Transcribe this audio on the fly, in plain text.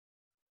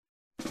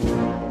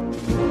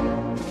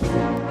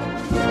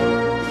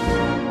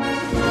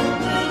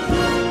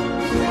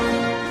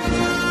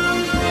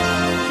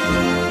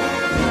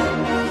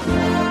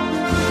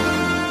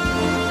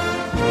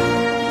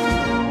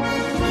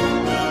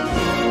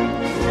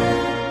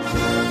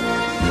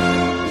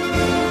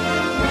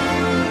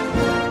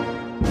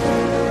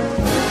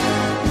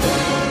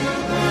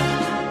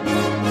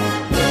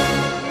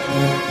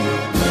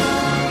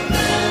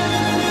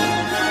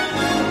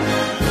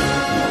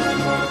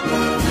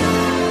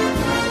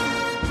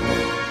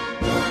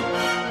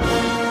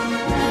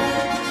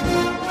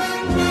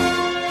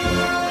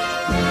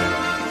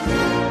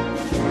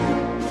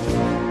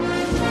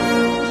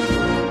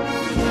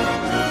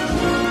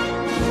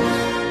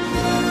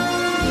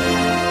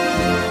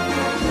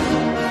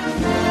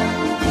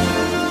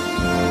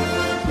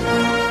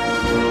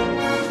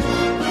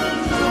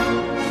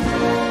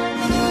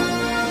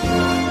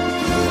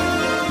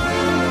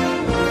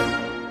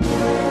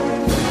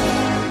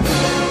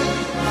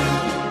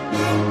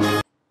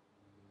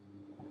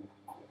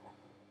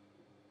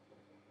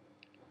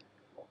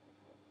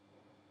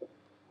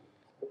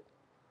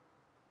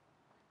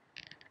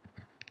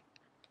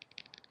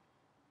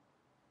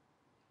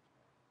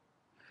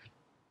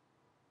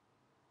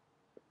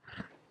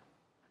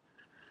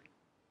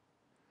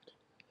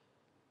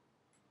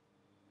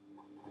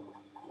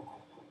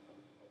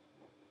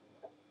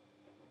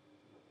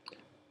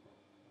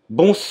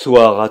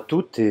Bonsoir à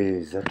toutes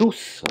et à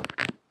tous.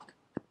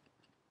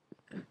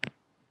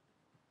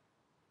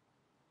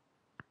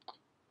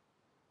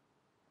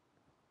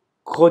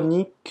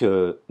 Chronique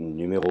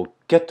numéro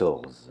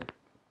 14.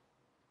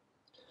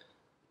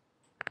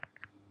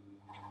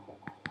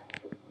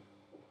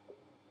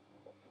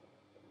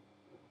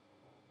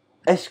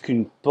 Est-ce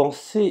qu'une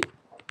pensée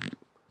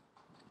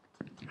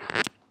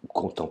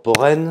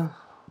contemporaine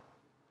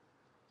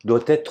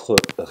doit être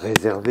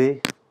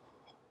réservée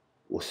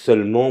aux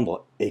seuls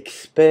membres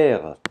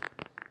experts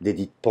des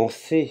dites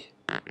pensées,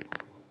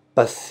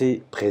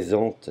 passées,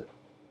 présentes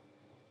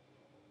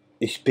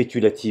et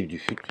spéculatives du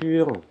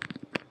futur?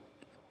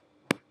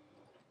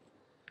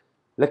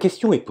 La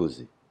question est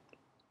posée.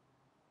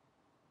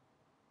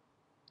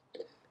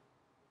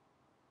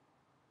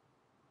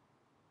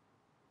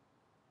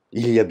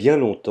 Il y a bien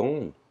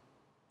longtemps,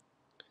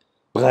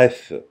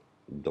 bref,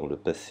 dans le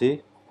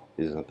passé,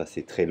 dans un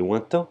passé très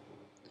lointain,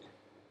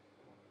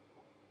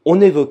 on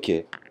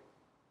évoquait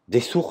des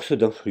sources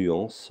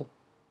d'influence,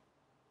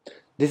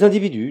 des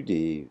individus,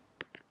 des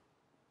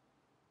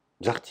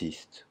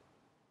artistes,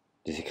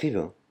 des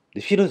écrivains, des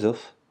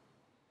philosophes,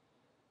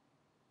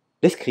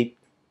 des scribes,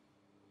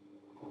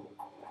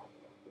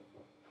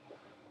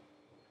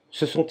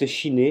 se sont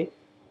échinés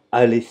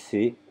à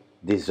laisser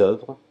des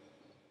œuvres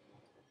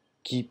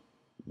qui,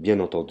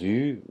 bien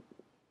entendu,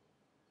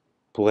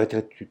 pourraient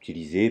être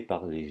utilisées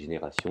par les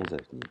générations à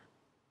venir.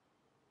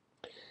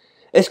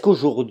 Est-ce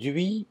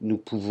qu'aujourd'hui, nous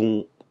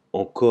pouvons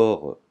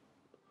encore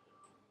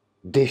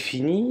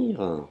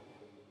définir,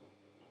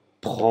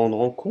 prendre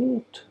en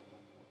compte,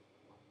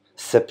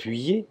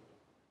 s'appuyer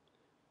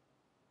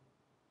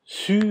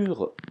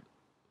sur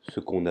ce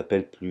qu'on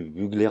appelle plus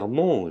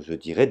vulgairement, je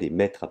dirais, des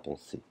maîtres à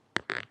penser?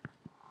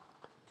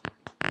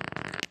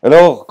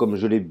 Alors, comme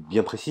je l'ai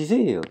bien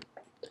précisé,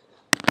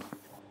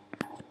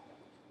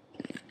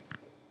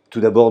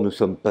 tout d'abord, nous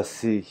sommes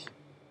passés,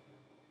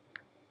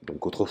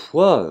 donc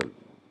autrefois,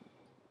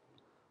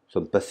 nous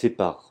sommes passés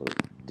par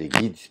des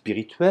guides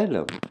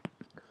spirituels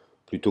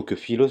plutôt que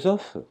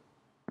philosophes.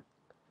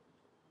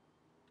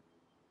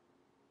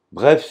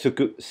 Bref, ce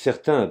que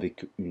certains,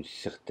 avec une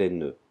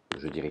certaine,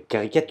 je dirais,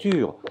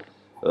 caricature,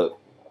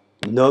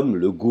 nomment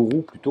le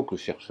gourou plutôt que le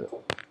chercheur.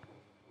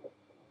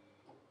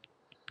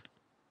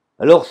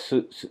 Alors,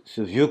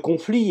 ce vieux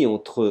conflit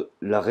entre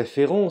la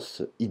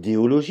référence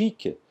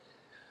idéologique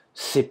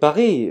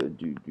séparée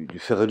du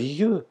fait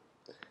religieux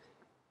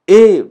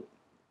et,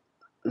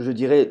 je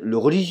dirais, le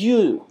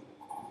religieux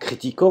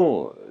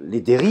critiquant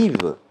les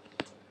dérives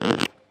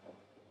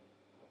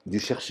du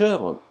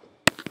chercheur,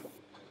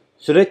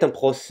 cela est un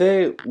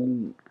procès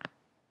ou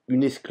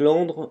une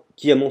esclandre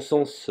qui, à mon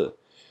sens,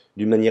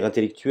 d'une manière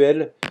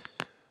intellectuelle,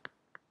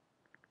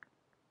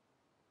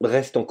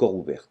 reste encore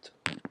ouverte.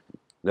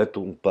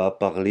 N'a-t-on pas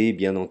parlé,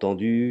 bien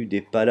entendu,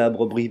 des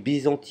palabres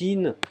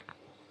byzantines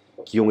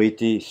qui ont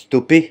été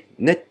stoppées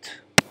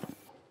net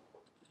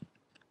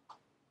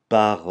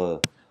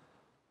par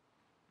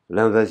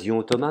l'invasion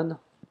ottomane?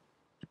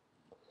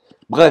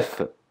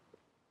 Bref,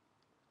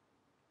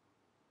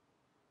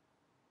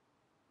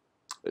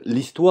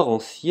 l'histoire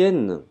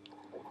ancienne,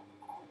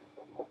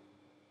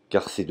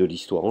 car c'est de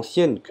l'histoire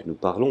ancienne que nous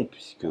parlons,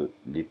 puisque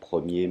les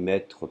premiers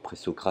maîtres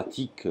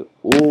présocratiques,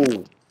 aux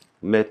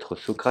maîtres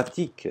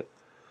socratiques,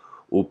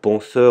 aux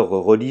penseurs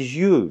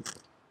religieux,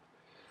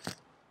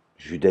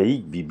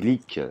 judaïques,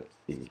 bibliques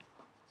et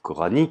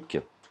coraniques,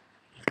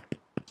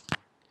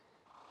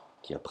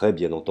 qui après,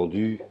 bien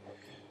entendu,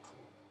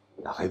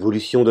 la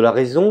révolution de la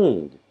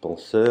raison, des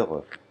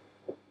penseurs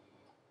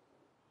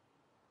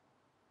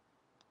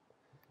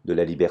de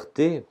la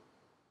liberté.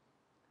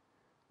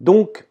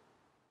 Donc,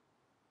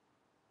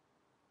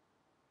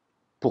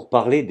 pour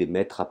parler des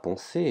maîtres à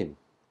penser,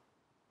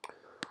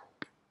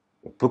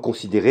 on peut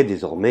considérer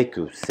désormais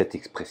que cette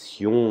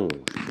expression,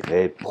 je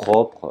dirais,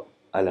 propre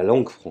à la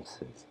langue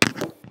française.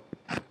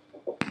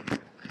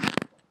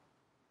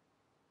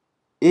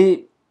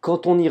 Et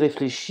quand on y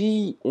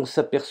réfléchit, on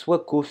s'aperçoit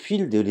qu'au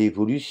fil de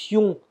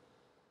l'évolution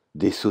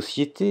des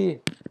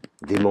sociétés,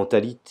 des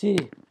mentalités,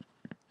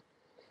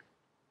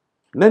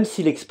 même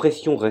si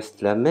l'expression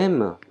reste la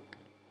même,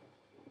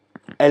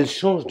 elle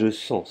change de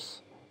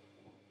sens,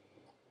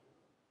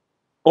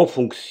 en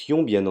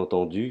fonction, bien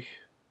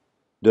entendu,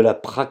 de la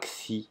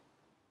praxis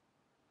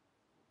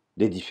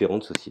des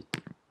différentes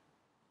sociétés.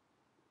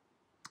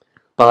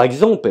 Par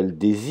exemple, elle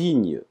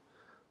désigne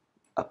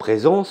à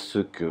présent ce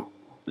que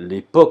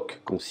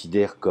l'époque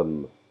considère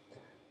comme,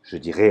 je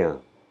dirais,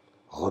 un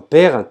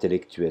repère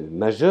intellectuel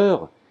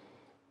majeur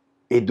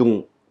et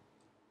dont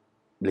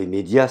les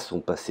médias sont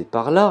passés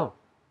par là,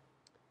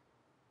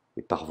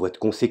 et par voie de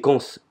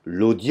conséquence,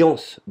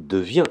 l'audience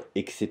devient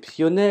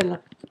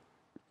exceptionnelle.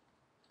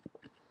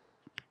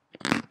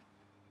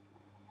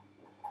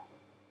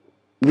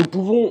 Nous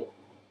pouvons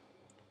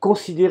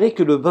considérer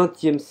que le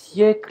XXe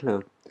siècle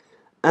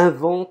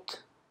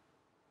invente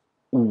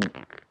ou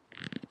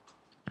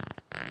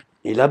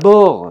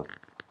élabore,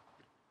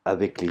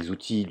 avec les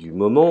outils du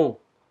moment,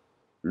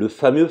 le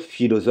fameux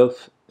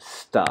philosophe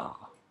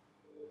star.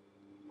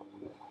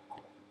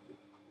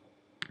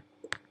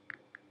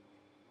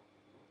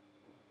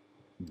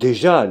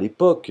 déjà à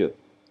l'époque,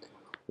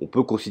 on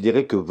peut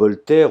considérer que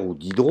Voltaire ou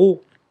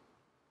Diderot,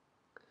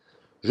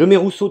 je mets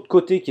Rousseau de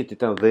côté qui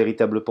était un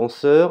véritable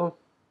penseur,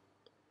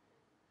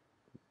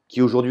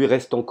 qui aujourd'hui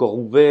reste encore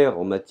ouvert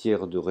en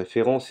matière de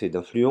référence et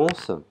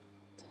d'influence,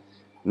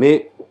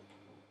 mais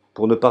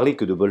pour ne parler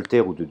que de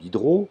Voltaire ou de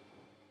Diderot,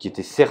 qui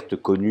étaient certes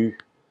connus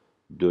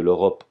de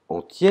l'Europe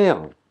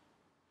entière,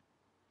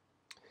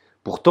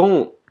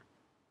 pourtant,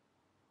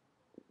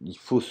 il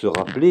faut se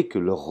rappeler que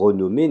leur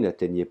renommée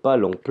n'atteignait pas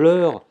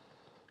l'ampleur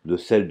de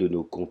celle de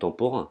nos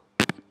contemporains.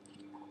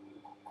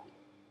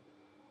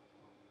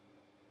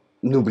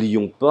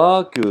 N'oublions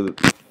pas que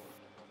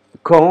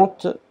Kant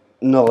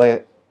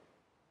n'aurait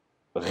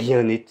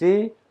rien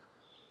été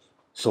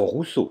sans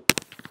Rousseau.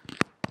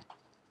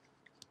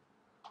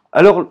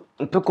 Alors,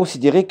 on peut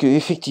considérer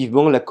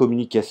qu'effectivement, la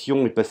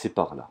communication est passée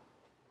par là.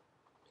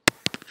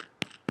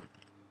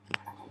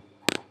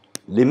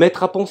 Les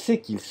maîtres à penser,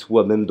 qu'ils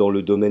soient même dans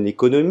le domaine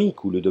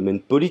économique ou le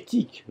domaine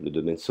politique, le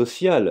domaine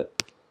social,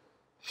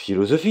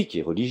 philosophique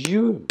et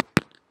religieux,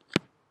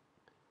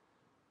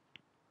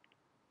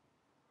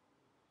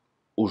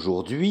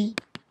 aujourd'hui,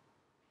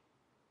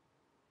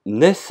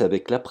 naissent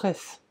avec la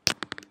presse,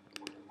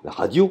 la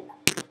radio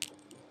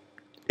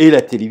et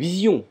la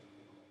télévision.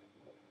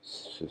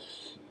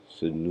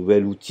 Ce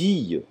nouvel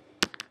outil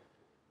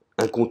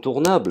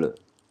incontournable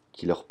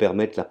qui leur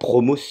permettent la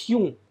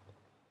promotion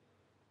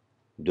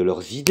de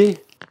leurs idées.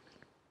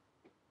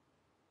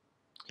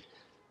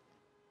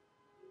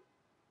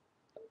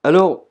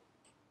 Alors,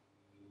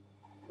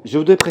 je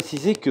voudrais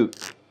préciser que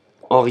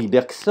Henri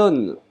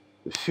Bergson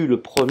fut le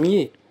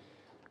premier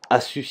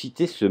à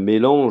susciter ce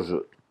mélange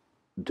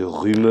de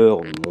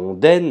rumeurs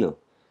mondaines,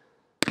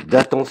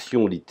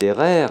 d'attentions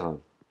littéraires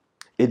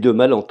et de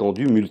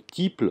malentendus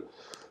multiples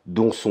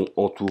dont sont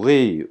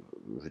entourés,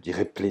 je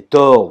dirais,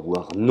 pléthore,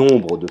 voire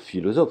nombre de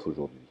philosophes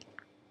aujourd'hui.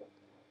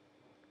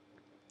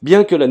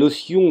 Bien que la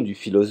notion du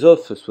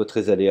philosophe soit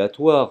très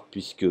aléatoire,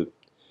 puisque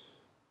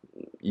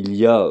il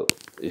y a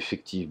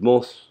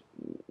effectivement,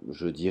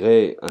 je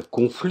dirais, un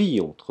conflit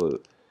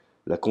entre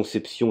la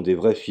conception des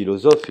vrais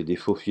philosophes et des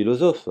faux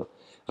philosophes.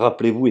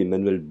 Rappelez-vous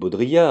Emmanuel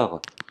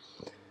Baudrillard,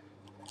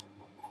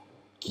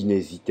 qui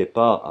n'hésitait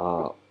pas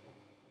à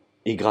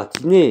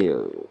égratigner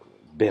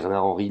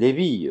Bernard-Henri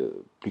Lévy,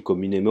 plus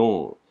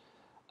communément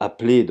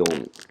appelé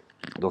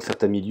dans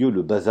certains milieux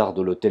le bazar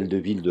de l'hôtel de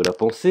ville de la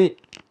pensée,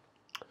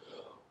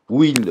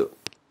 où il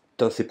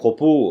tint ses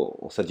propos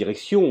en sa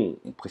direction,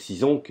 en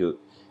précisant qu'il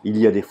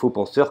y a des faux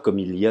penseurs comme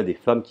il y a des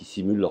femmes qui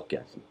simulent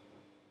l'orgasme.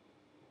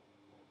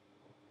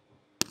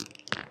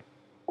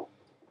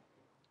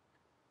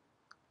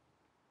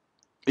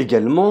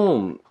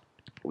 Également,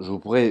 je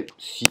pourrais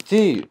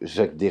citer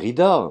Jacques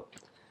Derrida,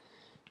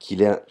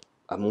 qui est,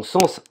 à mon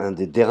sens, un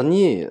des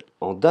derniers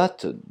en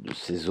date de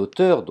ces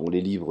auteurs dont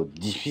les livres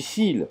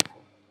difficiles,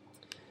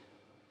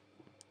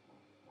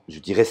 je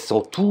dirais,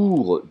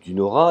 s'entourent d'une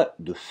aura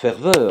de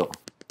ferveur,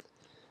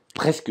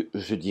 presque,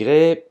 je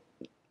dirais,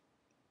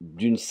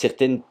 d'une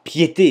certaine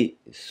piété,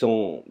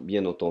 sans,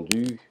 bien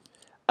entendu,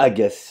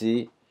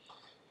 agacer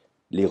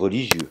les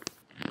religieux.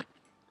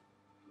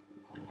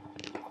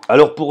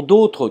 Alors pour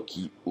d'autres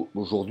qui,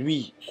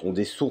 aujourd'hui, sont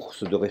des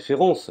sources de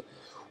référence,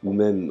 ou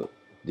même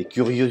des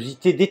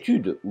curiosités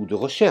d'études ou de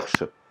recherche,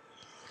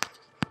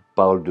 je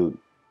parle de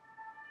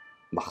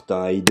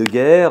Martin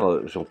Heidegger,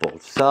 Jean-Paul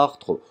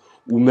Sartre,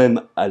 ou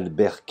même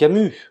Albert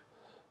Camus,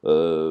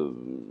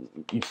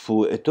 il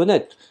faut être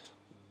honnête.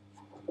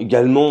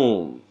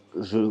 Également,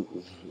 je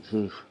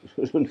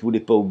ne voulais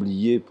pas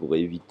oublier, pour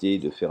éviter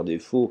de faire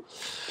défaut,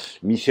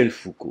 Michel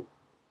Foucault.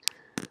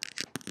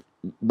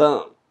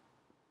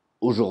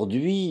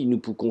 Aujourd'hui, nous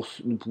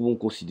pouvons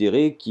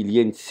considérer qu'il y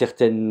a une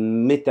certaine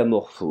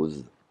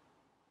métamorphose.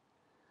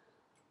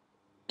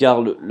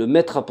 Car le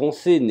maître à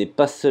penser n'est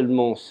pas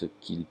seulement ce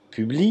qu'il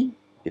publie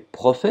et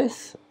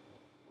professe,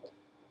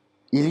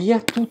 il y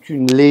a toute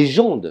une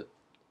légende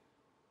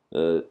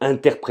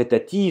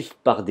interprétative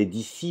par des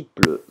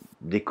disciples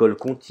d'école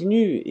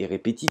continue et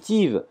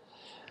répétitive.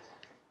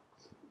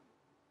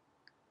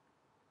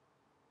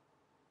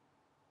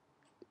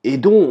 Et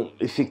dont,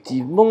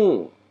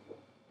 effectivement,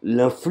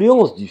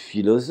 l'influence du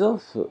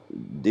philosophe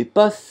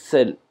dépasse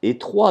celle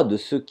étroite de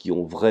ceux qui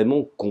ont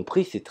vraiment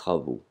compris ses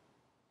travaux.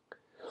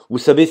 Vous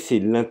savez, c'est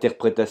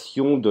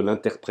l'interprétation de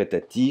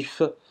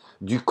l'interprétatif,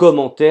 du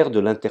commentaire de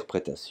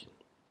l'interprétation.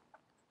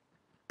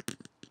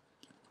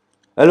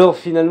 Alors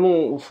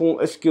finalement, au fond,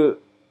 est-ce que,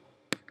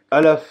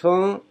 à la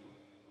fin,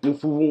 nous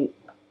pouvons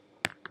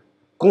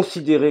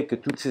considérer que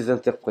toutes ces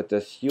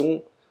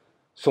interprétations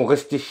sont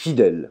restées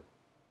fidèles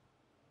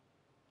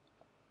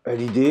à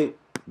l'idée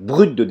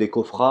brute de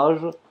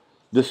décoffrage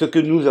de ce que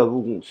nous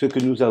avons, ce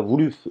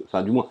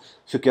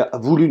qu'a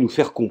voulu nous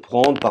faire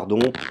comprendre,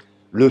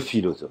 le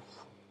philosophe.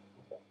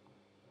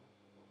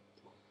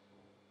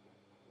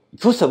 Il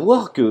faut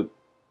savoir que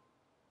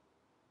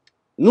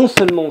non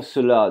seulement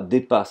cela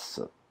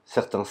dépasse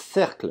certains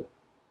cercles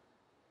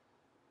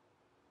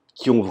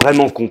qui ont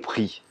vraiment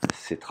compris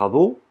ces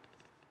travaux,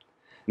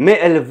 mais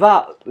elle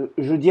va,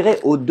 je dirais,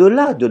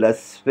 au-delà de la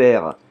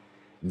sphère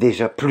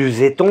déjà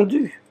plus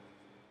étendue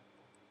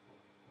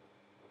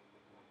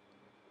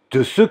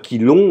de ceux qui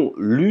l'ont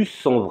lu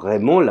sans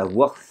vraiment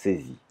l'avoir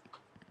saisi.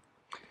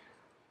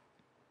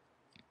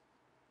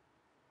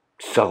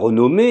 Sa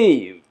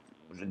renommée,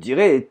 je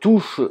dirais,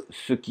 touche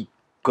ceux qui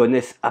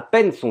connaissent à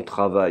peine son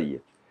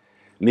travail,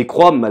 mais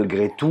croient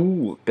malgré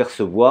tout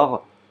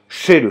percevoir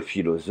chez le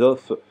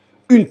philosophe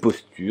une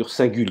posture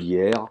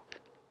singulière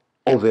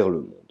envers le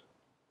monde.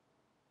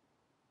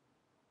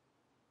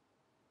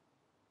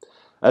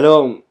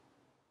 Alors,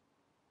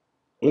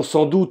 on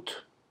s'en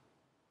doute,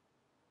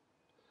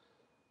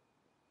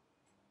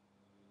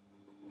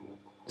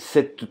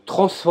 cette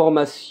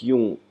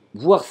transformation,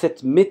 voire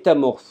cette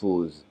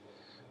métamorphose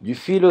du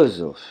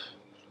philosophe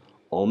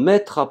en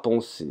maître à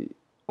penser,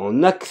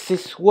 en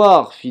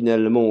accessoire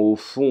finalement au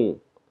fond,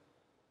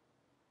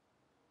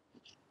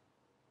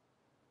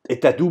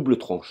 est à double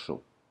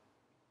tranchant.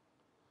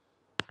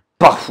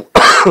 Parfois,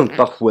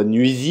 parfois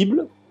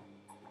nuisible,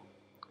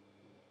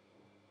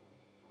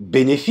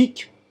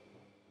 bénéfique,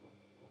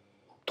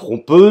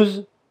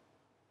 trompeuse,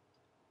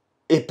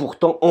 et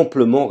pourtant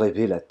amplement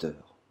révélateur.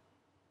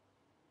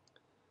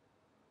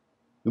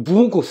 Nous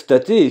pouvons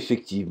constater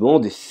effectivement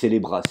des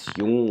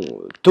célébrations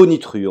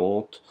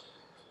tonitruantes,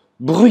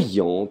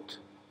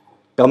 bruyantes,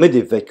 permettent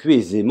d'évacuer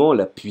aisément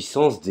la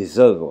puissance des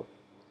œuvres,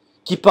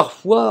 qui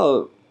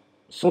parfois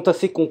sont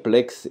assez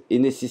complexes et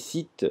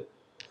nécessitent,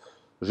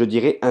 je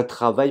dirais, un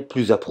travail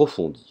plus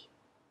approfondi.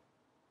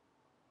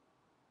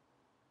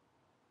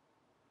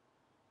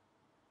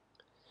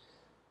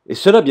 Et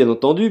cela, bien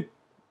entendu,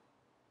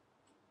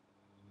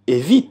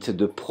 évite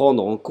de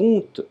prendre en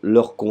compte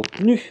leur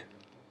contenu,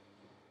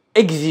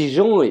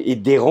 exigeant et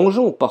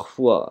dérangeant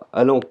parfois,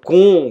 allant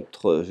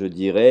contre, je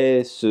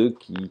dirais, ceux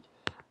qui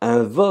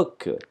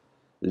invoquent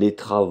les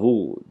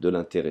travaux de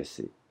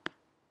l'intéressé.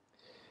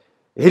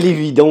 Et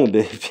l'évident,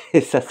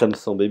 ça me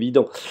semble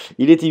évident,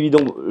 il est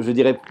évident, je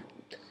dirais,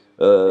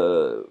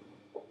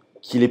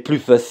 qu'il est plus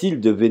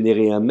facile de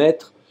vénérer un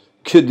maître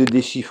que de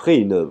déchiffrer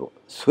une œuvre.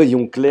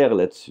 Soyons clairs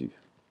là-dessus.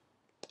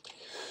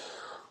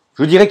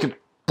 Je dirais que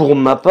pour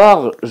ma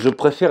part, je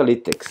préfère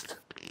les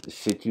textes.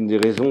 C'est une des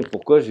raisons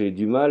pourquoi j'ai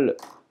du mal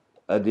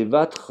à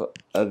débattre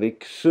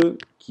avec ceux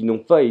qui n'ont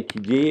pas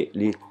étudié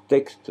les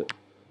textes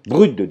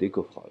bruts de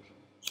décoffrage.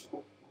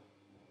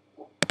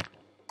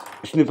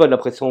 Ce n'est pas de la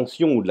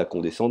prétention ou de la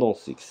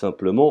condescendance, c'est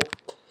simplement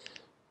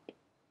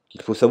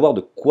qu'il faut savoir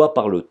de quoi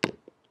parle-t-on.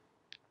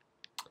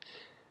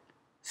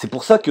 C'est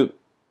pour ça que,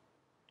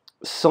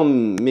 sans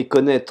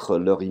méconnaître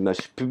leur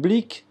image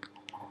publique,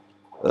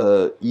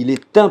 il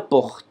est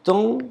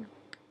important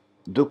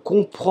de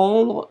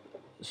comprendre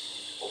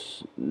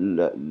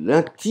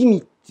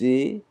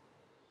l'intimité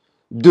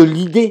de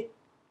l'idée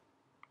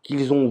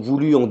qu'ils ont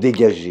voulu en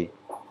dégager,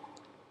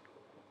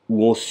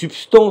 ou en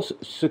substance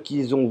ce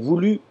qu'ils ont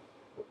voulu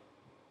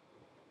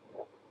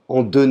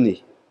en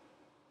donner.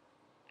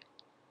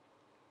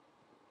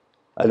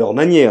 À leur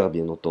manière,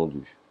 bien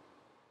entendu.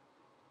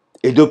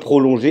 Et de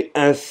prolonger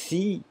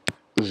ainsi,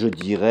 je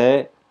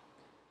dirais,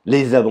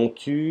 les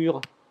aventures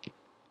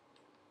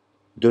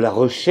de la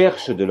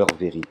recherche de leur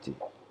vérité.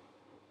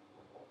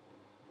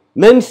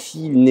 Même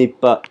s'il n'est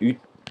pas,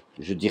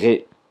 je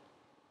dirais,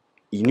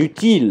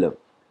 inutile,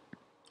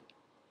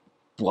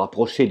 pour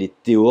approcher les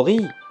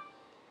théories,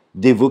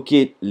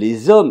 d'évoquer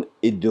les hommes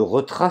et de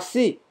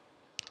retracer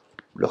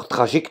leur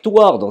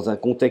trajectoire dans un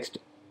contexte,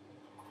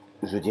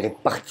 je dirais,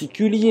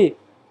 particulier.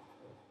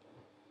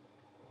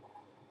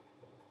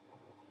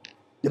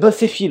 Eh bien,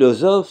 ces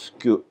philosophes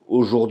que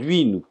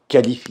aujourd'hui nous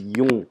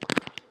qualifions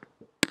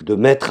de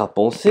maîtres à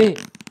penser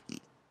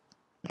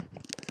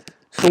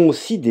sont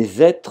aussi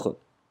des êtres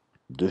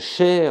de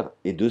chair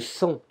et de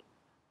sang.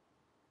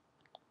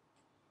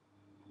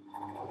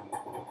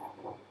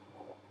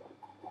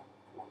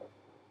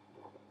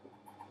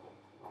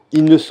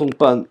 Ils ne sont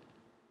pas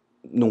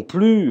non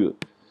plus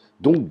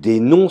donc des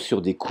noms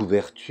sur des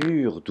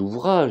couvertures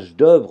d'ouvrages,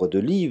 d'œuvres, de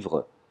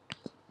livres,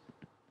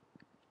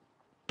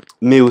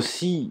 mais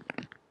aussi,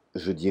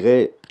 je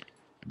dirais,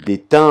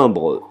 des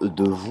timbres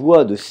de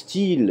voix, de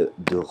style,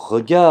 de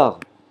regard,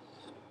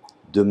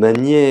 de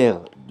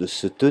manière de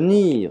se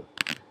tenir,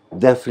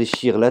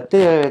 d'infléchir la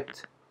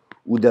tête,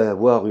 ou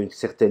d'avoir une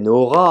certaine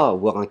aura,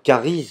 voire un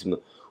charisme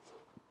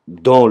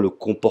dans le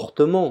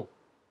comportement.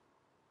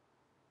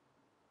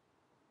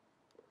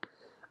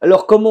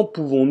 Alors comment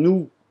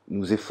pouvons-nous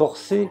nous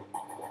efforcer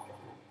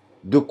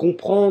de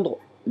comprendre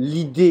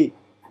l'idée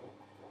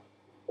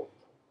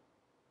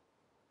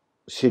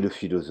chez le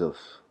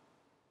philosophe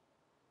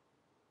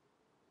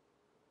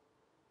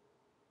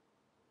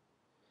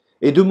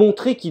et de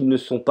montrer qu'ils ne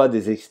sont pas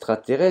des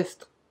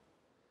extraterrestres?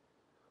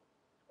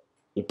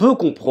 On peut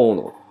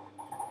comprendre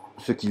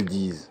ce qu'ils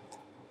disent.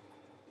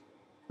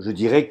 Je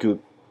dirais que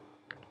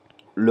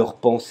leurs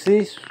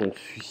pensées sont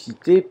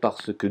suscitées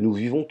par ce que nous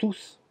vivons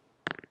tous.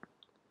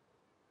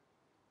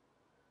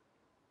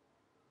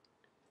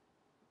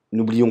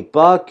 N'oublions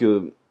pas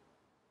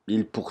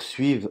qu'ils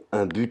poursuivent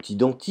un but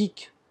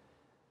identique,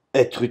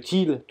 être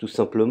utile, tout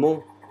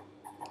simplement,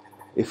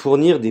 et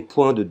fournir des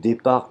points de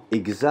départ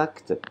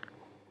exacts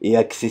et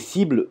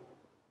accessibles,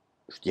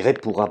 je dirais,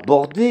 pour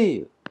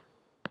aborder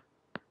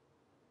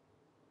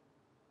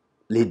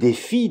les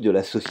défis de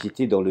la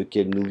société dans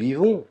laquelle nous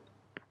vivons.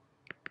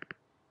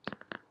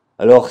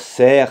 Alors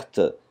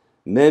certes,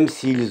 même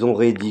s'ils ont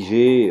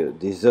rédigé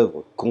des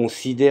œuvres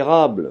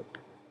considérables,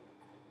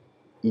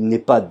 il n'est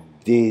pas,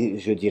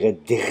 je dirais,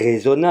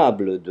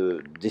 déraisonnable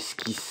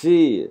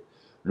d'esquisser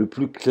le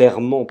plus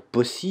clairement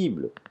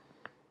possible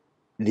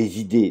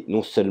les idées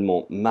non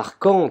seulement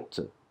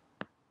marquantes,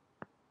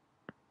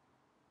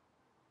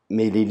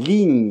 mais les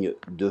lignes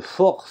de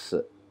force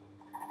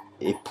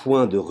et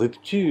points de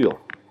rupture.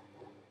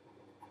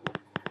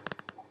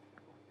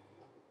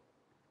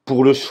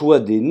 Pour le choix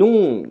des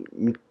noms,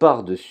 une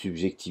part de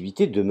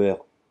subjectivité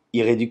demeure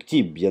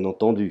irréductible, bien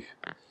entendu.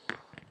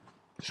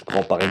 Je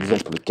prends par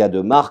exemple le cas de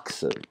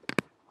Marx.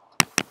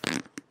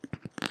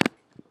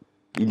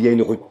 Il y a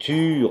une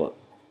rupture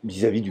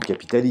vis-à-vis du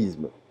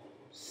capitalisme.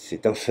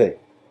 C'est un fait.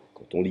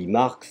 Quand on lit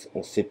Marx,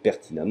 on sait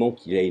pertinemment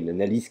qu'il y a une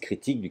analyse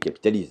critique du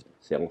capitalisme.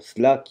 C'est en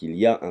cela qu'il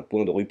y a un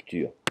point de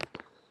rupture.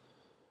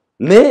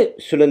 Mais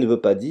cela ne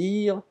veut pas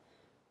dire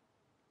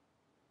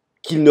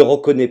qu'il ne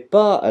reconnaît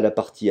pas à la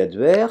partie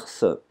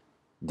adverse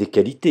des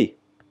qualités.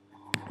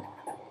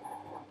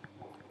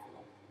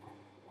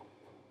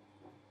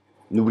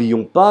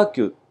 N'oublions pas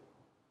que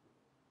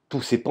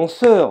tous ces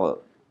penseurs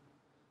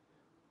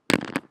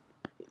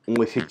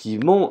ont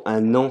effectivement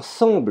un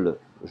ensemble,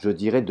 je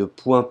dirais, de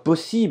points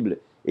possibles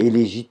et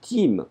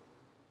légitimes.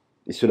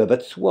 Et cela va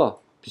de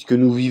soi, puisque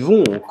nous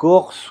vivons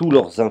encore sous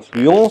leurs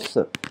influences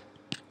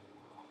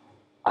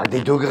à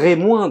des degrés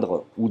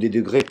moindres ou des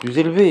degrés plus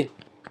élevés.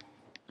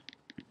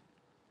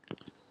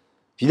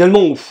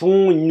 Finalement, au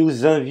fond, ils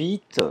nous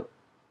invitent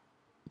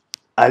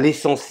à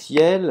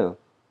l'essentiel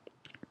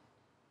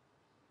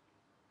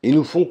et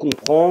nous font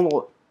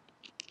comprendre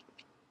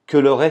que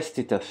le reste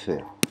est à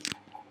faire.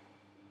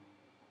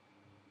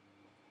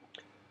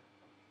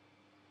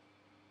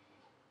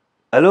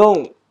 Alors,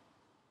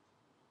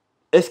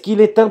 est-ce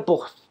qu'il est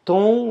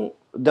important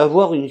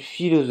d'avoir une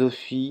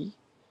philosophie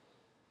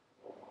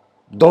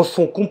dans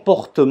son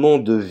comportement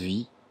de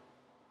vie,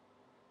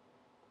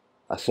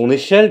 à son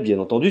échelle, bien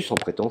entendu, sans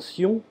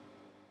prétention?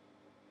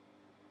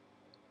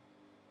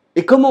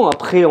 Et comment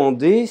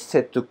appréhender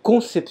cette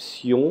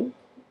conception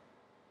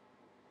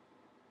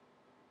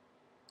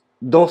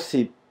dans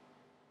ces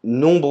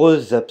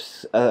nombreux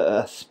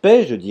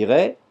aspects, je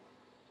dirais,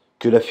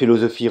 que la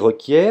philosophie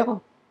requiert,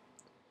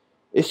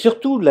 et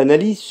surtout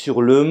l'analyse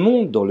sur le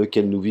monde dans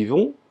lequel nous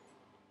vivons,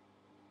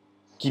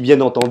 qui bien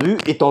entendu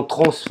est en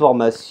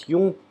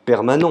transformation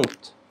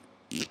permanente.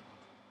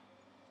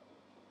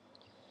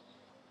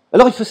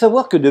 Alors il faut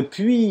savoir que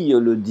depuis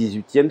le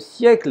XVIIIe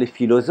siècle, les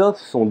philosophes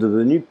sont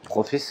devenus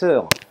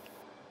professeurs.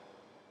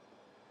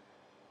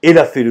 Et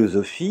la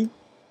philosophie,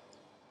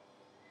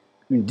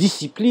 une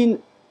discipline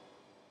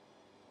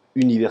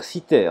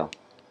universitaire,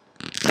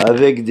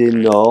 avec des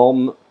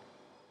normes,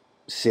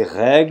 ses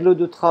règles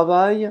de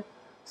travail,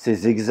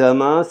 ses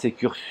examens, ses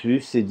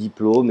cursus, ses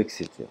diplômes,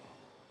 etc.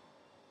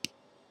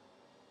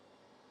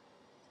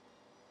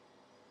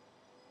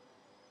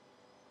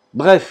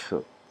 Bref,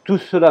 tout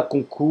cela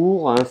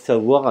concourt à un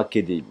savoir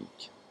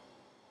académique.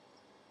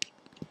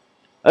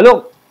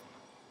 Alors,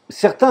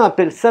 certains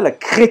appellent ça la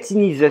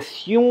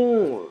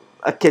crétinisation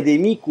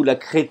académique ou la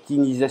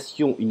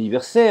crétinisation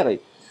universitaire, et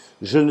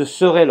je ne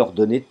saurais leur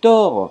donner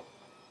tort,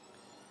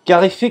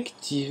 car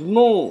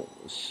effectivement,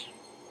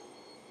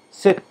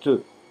 cette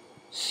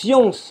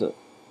science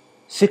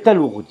s'est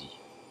alourdie.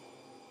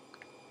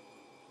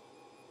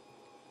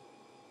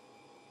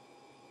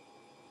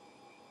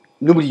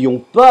 N'oublions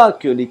pas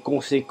que les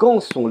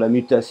conséquences sont la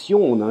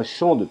mutation en un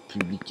champ de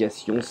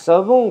publications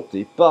savantes,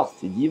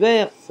 éparses et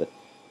diverses,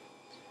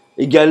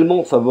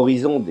 également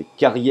favorisant des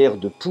carrières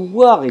de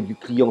pouvoir et du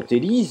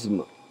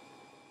clientélisme.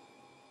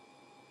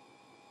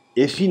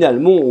 Et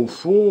finalement, au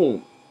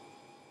fond,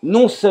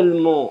 non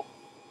seulement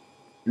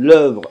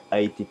l'œuvre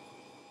a été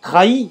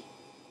trahie,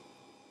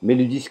 mais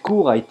le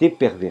discours a été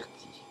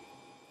perverti.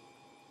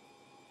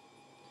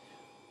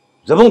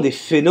 Nous avons des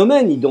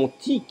phénomènes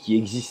identiques qui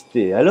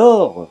existaient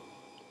alors,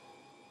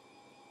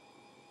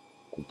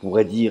 qu'on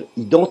pourrait dire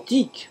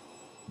identiques,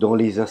 dans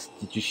les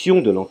institutions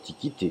de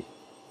l'Antiquité.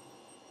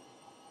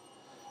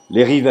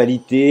 Les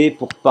rivalités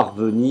pour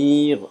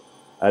parvenir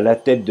à la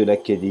tête de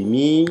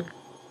l'académie,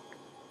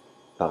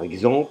 par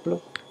exemple.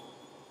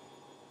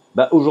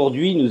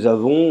 Aujourd'hui, nous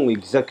avons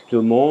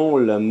exactement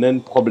la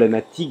même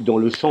problématique dans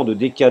le champ de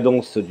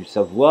décadence du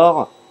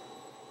savoir,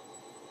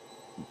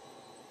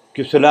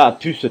 que cela a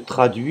pu se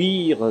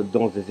traduire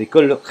dans des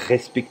écoles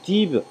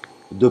respectives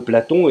de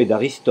Platon et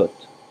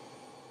d'Aristote.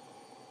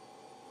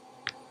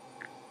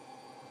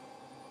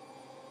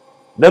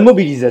 La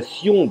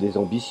mobilisation des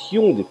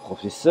ambitions des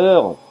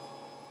professeurs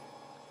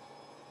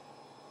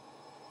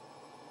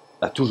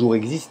a toujours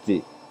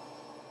existé.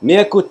 Mais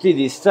à côté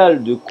des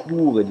salles de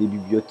cours et des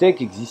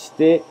bibliothèques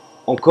existaient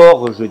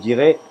encore, je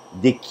dirais,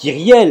 des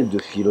kyrielles de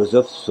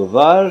philosophes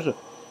sauvages,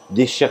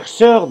 des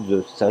chercheurs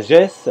de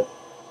sagesse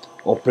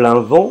en plein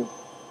vent.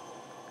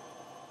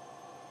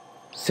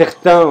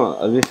 Certains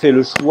avaient fait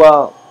le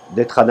choix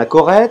d'être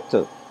anachorètes,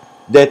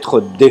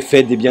 d'être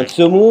défaits des biens de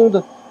ce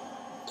monde,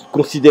 qui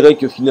considéraient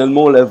que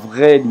finalement la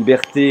vraie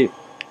liberté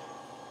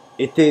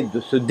était de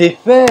se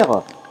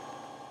défaire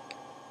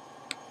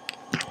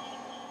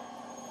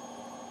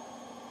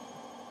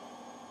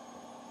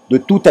de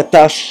toute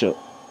attache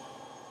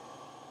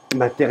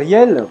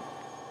matérielle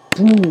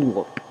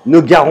pour ne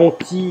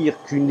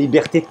garantir qu'une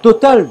liberté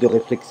totale de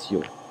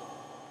réflexion.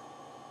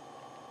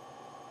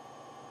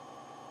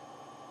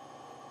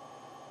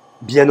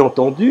 Bien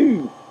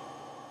entendu,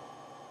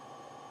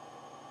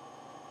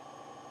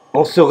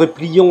 en se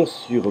repliant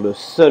sur le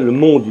seul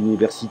monde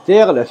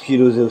universitaire, la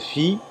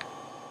philosophie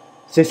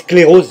s'est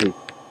sclérosée.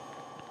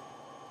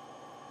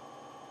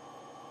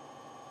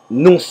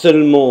 Non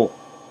seulement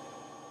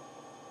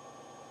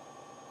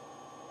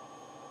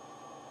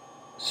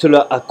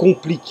cela a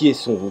compliqué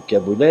son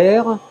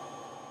vocabulaire,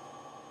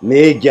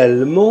 mais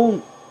également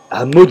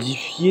a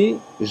modifié,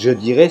 je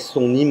dirais,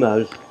 son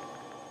image.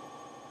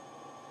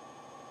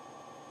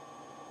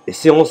 Et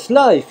c'est en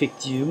cela,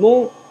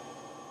 effectivement,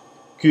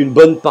 qu'une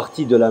bonne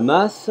partie de la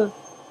masse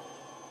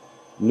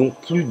n'ont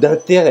plus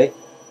d'intérêt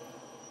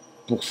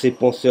pour ces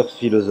penseurs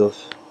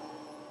philosophes.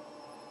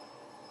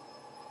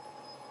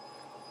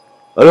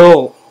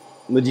 Alors,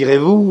 me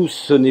direz-vous,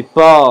 ce n'est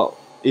pas,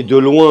 et de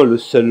loin, le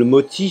seul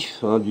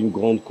motif d'une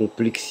grande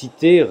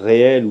complexité,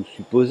 réelle ou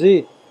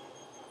supposée,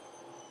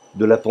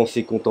 de la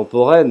pensée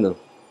contemporaine,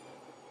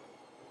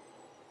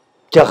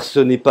 car ce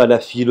n'est pas la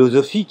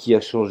philosophie qui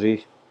a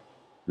changé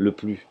le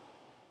plus.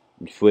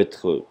 Il faut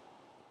être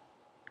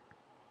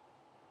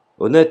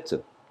honnête,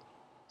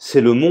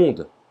 c'est le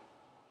monde.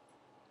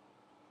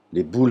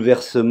 Les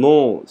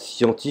bouleversements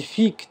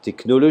scientifiques,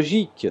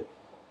 technologiques,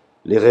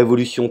 les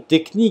révolutions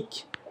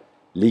techniques,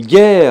 les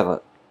guerres,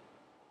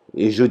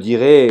 et je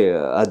dirais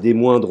à des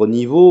moindres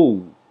niveaux,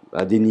 ou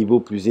à des niveaux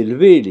plus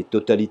élevés, les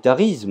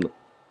totalitarismes,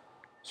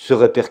 se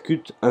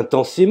répercutent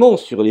intensément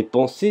sur les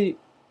pensées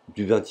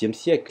du XXe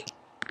siècle.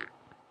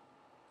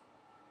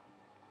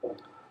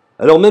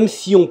 Alors même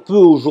si on peut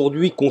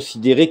aujourd'hui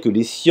considérer que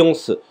les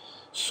sciences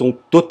sont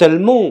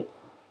totalement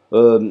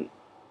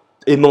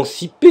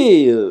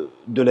émancipées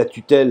de la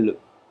tutelle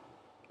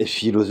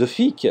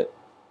philosophique,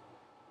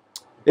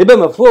 eh bien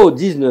ma foi, au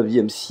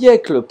XIXe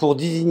siècle, pour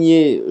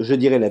désigner, je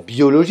dirais, la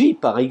biologie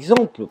par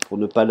exemple, pour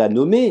ne pas la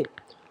nommer,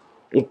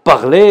 on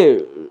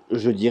parlait,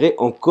 je dirais,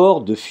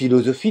 encore de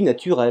philosophie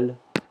naturelle.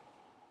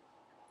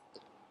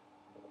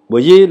 Vous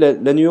voyez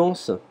la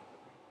nuance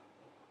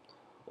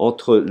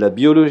entre la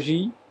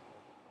biologie,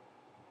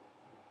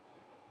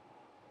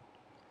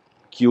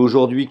 qui est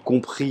aujourd'hui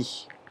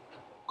compris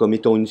comme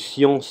étant une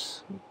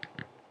science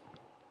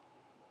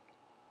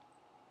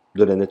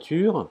de la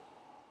nature,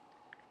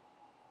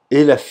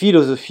 et la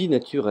philosophie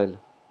naturelle.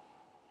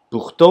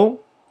 Pourtant,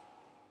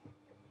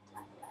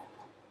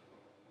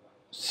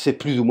 c'est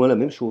plus ou moins la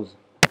même chose.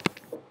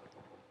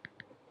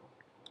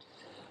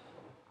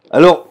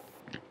 Alors,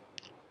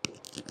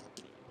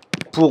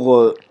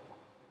 pour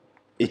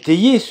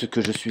étayer ce que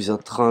je suis en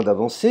train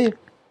d'avancer,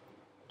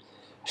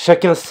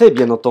 chacun sait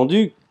bien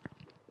entendu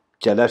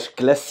qu'à l'âge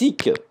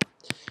classique,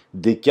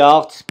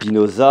 Descartes,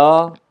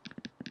 Spinoza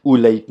ou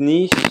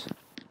Leibniz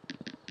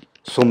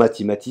sont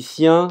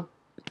mathématiciens,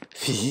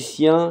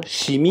 physiciens,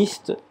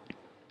 chimistes,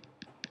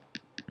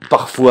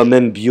 parfois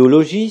même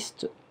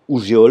biologistes ou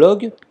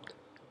géologues,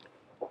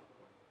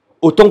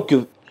 autant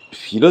que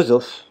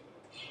philosophes.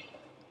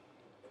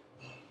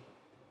 Vous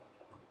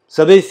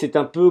savez, c'est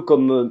un peu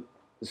comme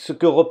ce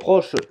que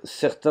reprochent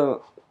certains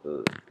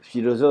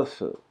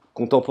philosophes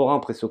contemporains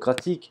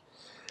présocratiques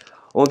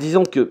en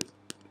disant que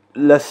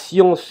la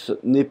science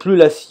n'est plus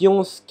la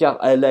science car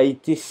elle a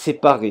été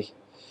séparée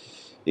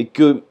et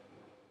que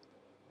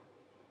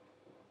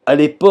à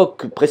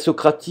l'époque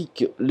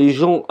présocratique, les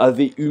gens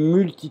avaient eu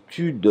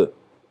multitude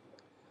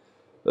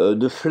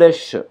de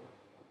flèches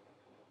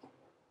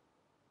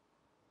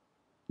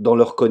dans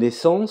leurs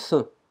connaissances,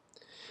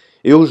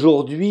 et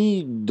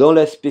aujourd'hui, dans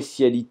la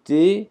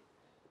spécialité,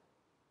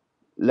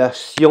 la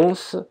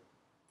science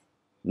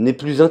n'est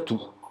plus un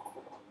tout.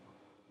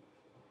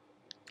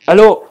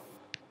 Alors,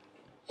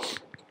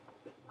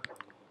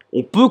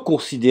 on peut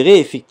considérer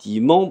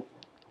effectivement,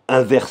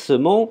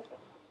 inversement,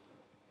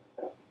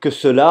 que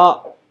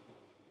cela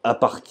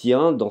appartient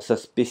dans sa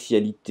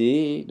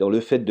spécialité, dans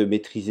le fait de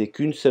maîtriser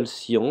qu'une seule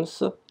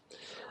science,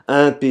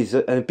 à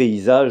un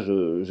paysage,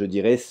 je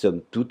dirais,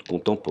 somme toute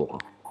contemporain.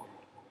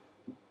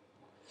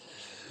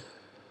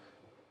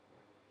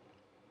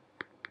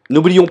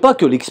 N'oublions pas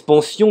que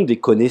l'expansion des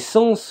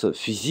connaissances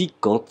physique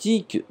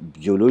quantique,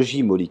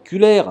 biologie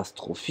moléculaire,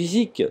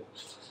 astrophysique,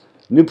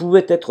 ne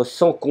pouvait être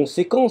sans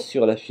conséquence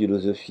sur la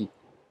philosophie.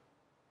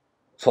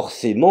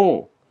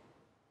 Forcément,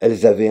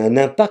 elles avaient un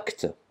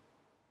impact.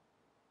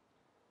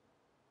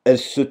 Elles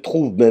se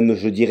trouvent même,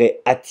 je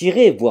dirais,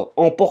 attirées, voire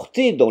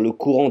emportées dans le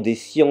courant des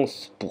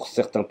sciences pour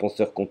certains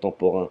penseurs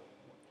contemporains.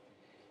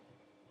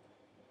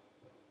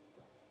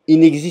 Il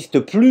n'existe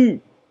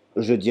plus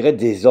je dirais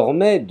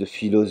désormais, de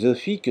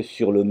philosophie que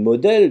sur le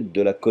modèle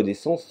de la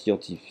connaissance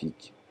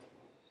scientifique.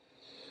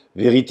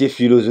 Vérité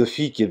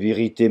philosophique et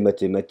vérité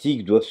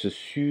mathématique doivent se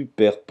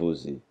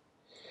superposer.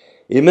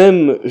 Et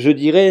même, je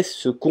dirais,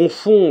 se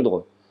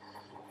confondre.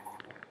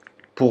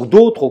 Pour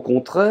d'autres, au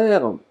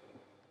contraire,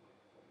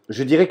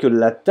 je dirais que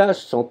la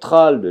tâche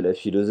centrale de la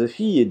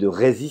philosophie est de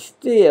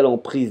résister à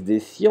l'emprise des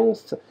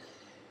sciences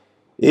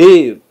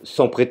et,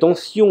 sans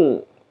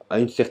prétention, à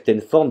une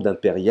certaine forme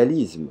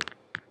d'impérialisme.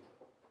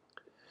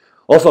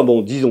 Enfin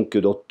bon, disons que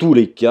dans tous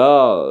les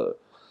cas,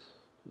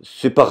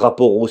 c'est par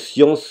rapport aux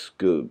sciences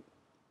que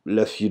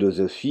la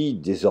philosophie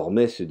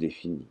désormais se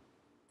définit.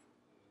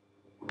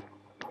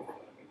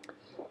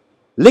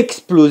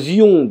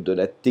 L'explosion de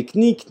la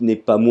technique n'est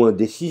pas moins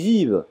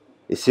décisive,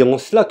 et c'est en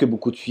cela que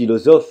beaucoup de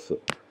philosophes,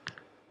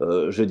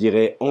 je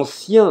dirais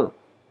anciens,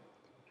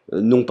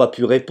 n'ont pas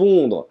pu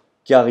répondre,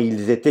 car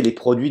ils étaient les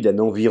produits d'un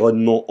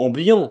environnement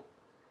ambiant.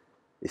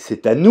 Et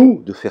c'est à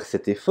nous de faire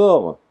cet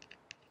effort,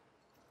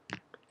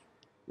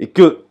 et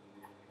que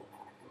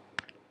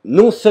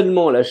non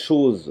seulement la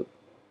chose,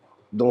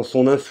 dans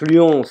son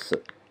influence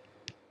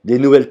des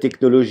nouvelles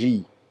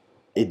technologies,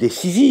 est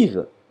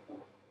décisive,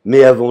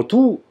 mais avant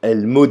tout,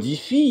 elle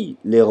modifie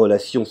les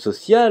relations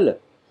sociales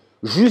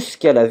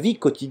jusqu'à la vie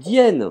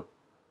quotidienne.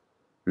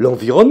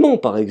 L'environnement,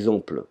 par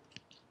exemple.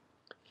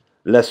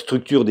 La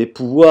structure des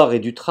pouvoirs et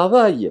du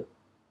travail.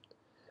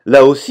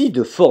 Là aussi,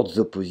 de fortes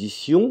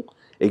oppositions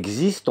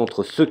existent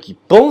entre ceux qui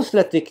pensent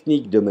la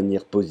technique de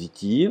manière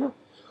positive,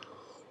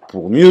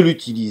 pour mieux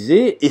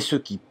l'utiliser, et ceux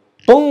qui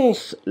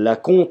pensent la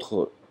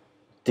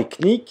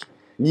contre-technique,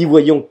 n'y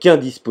voyant qu'un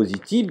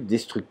dispositif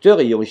destructeur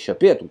ayant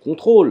échappé à tout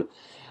contrôle.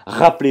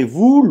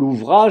 Rappelez-vous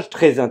l'ouvrage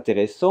très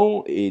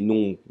intéressant, et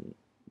non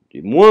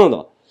des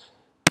moindres,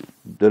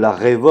 de la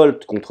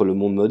révolte contre le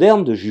monde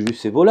moderne de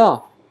Julius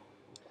Evola.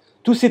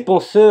 Tous ces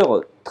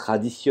penseurs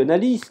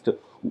traditionalistes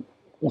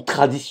ou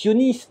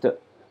traditionnistes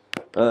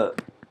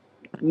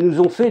nous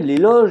ont fait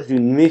l'éloge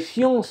d'une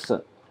méfiance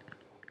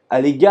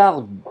à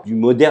l'égard du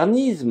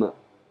modernisme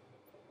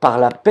par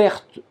la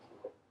perte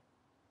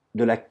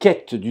de la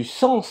quête du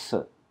sens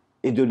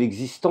et de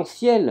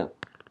l'existentiel.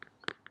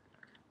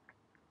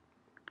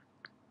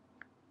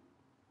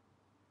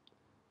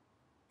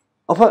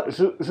 Enfin,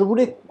 je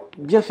voulais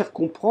bien faire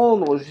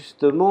comprendre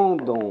justement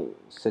dans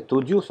cet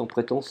audio sans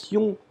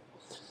prétention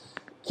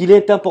qu'il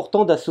est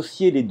important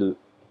d'associer les deux,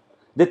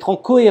 d'être en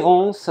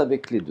cohérence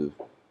avec les deux.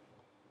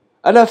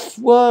 À la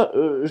fois,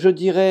 je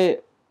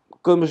dirais,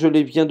 comme je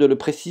viens de le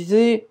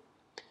préciser,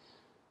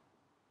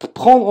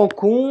 prendre en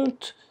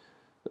compte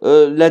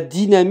la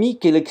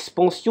dynamique et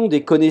l'expansion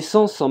des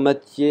connaissances en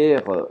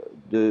matière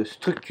de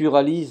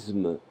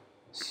structuralisme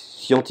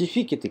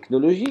scientifique et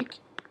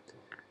technologique,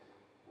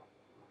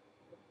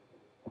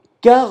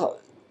 car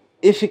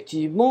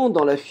effectivement,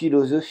 dans la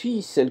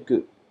philosophie, celle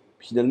que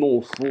finalement au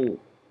fond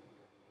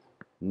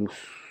nous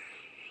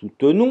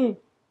soutenons,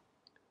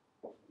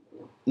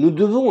 nous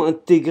devons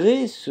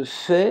intégrer ce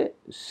fait,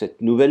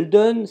 cette nouvelle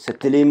donne,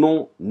 cet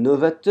élément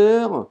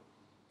novateur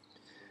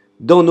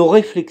dans nos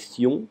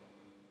réflexions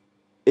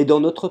et dans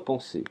notre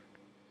pensée.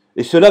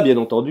 Et cela, bien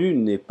entendu,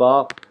 n'est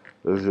pas,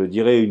 je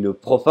dirais, une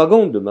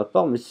propagande de ma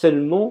part, mais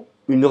seulement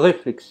une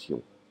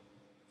réflexion.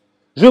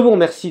 Je vous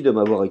remercie de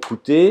m'avoir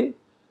écouté.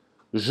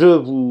 Je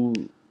vous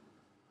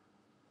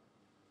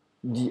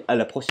dis à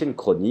la prochaine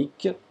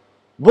chronique.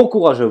 Bon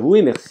courage à vous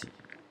et merci.